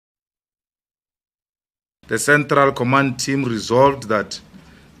The Central Command Team resolved that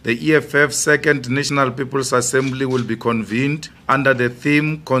the EFF Second National People's Assembly will be convened under the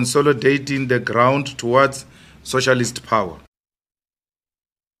theme Consolidating the Ground Towards Socialist Power.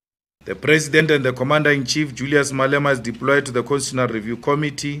 The President and the Commander-in-Chief, Julius Malema, is deployed to the Constitutional Review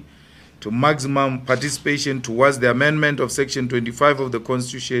Committee to maximum participation towards the amendment of Section 25 of the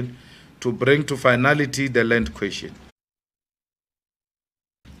Constitution to bring to finality the land question.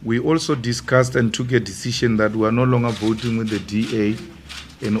 We also discussed and took a decision that we are no longer voting with the DA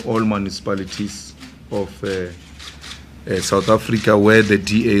in all municipalities of South Africa where the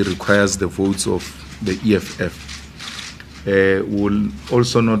DA requires the votes of the EFF. We will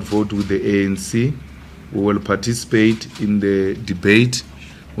also not vote with the ANC. We will participate in the debate.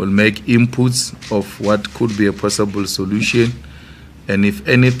 We'll make inputs of what could be a possible solution. And if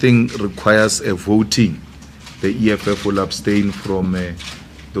anything requires a voting, the EFF will abstain from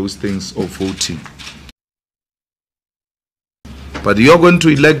those things of voting. But you're going to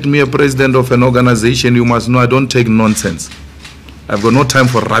elect me a president of an organization, you must know I don't take nonsense. I've got no time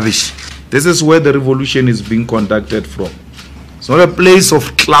for rubbish. This is where the revolution is being conducted from. It's not a place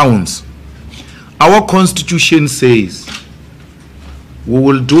of clowns. Our constitution says we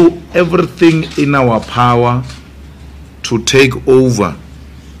will do everything in our power to take over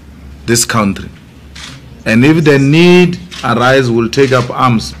this country. And if the need arises, we'll take up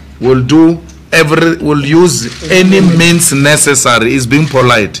arms. We'll use any means necessary. It's being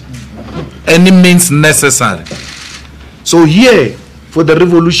polite. Any means necessary. So here, for the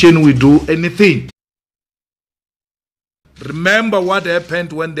revolution, we do anything. Remember what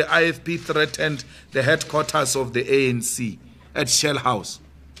happened when the IFP threatened the headquarters of the ANC at Shell House.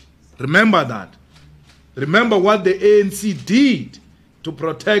 Remember that. Remember what the ANC did to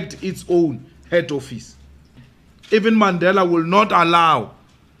protect its own head office. Even Mandela will not allow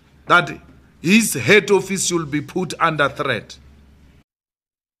that his head office should be put under threat.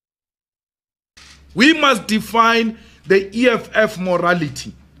 We must define the EFF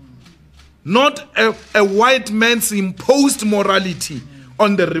morality, not a white man's imposed morality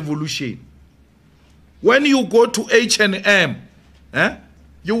on the revolution. When you go to H&M,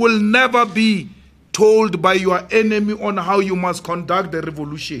 you will never be told by your enemy on how you must conduct the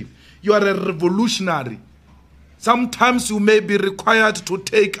revolution. You are a revolutionary. Sometimes you may be required to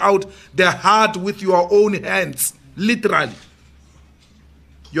take out the heart with your own hands, literally.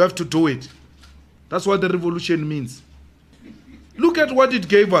 You have to do it. That's what the revolution means. Look at what it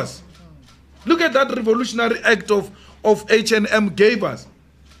gave us. Look at that revolutionary act of H&M gave us.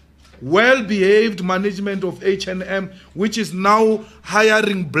 Well-behaved management of H&M, which is now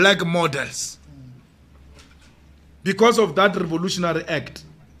hiring black models. Because of that revolutionary act.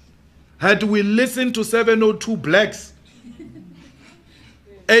 Had we listened to 702 blacks,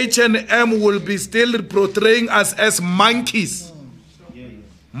 H&M will be still portraying us as monkeys.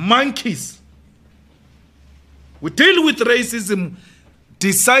 Monkeys. We deal with racism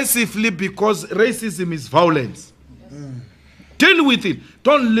decisively because racism is violence. Deal with it.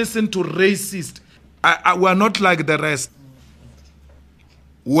 Don't listen to racists. We are not like the rest.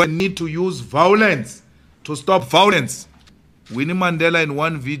 We need to use violence to stop violence. Winnie Mandela in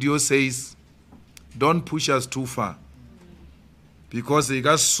one video says, don't push us too far. Because they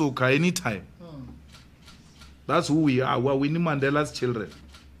got soka anytime. That's who we are. We're Winnie Mandela's children.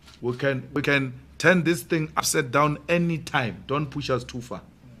 We can turn this thing upside down anytime. Don't push us too far.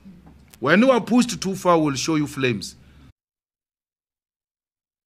 When you are pushed too far, we'll show you flames.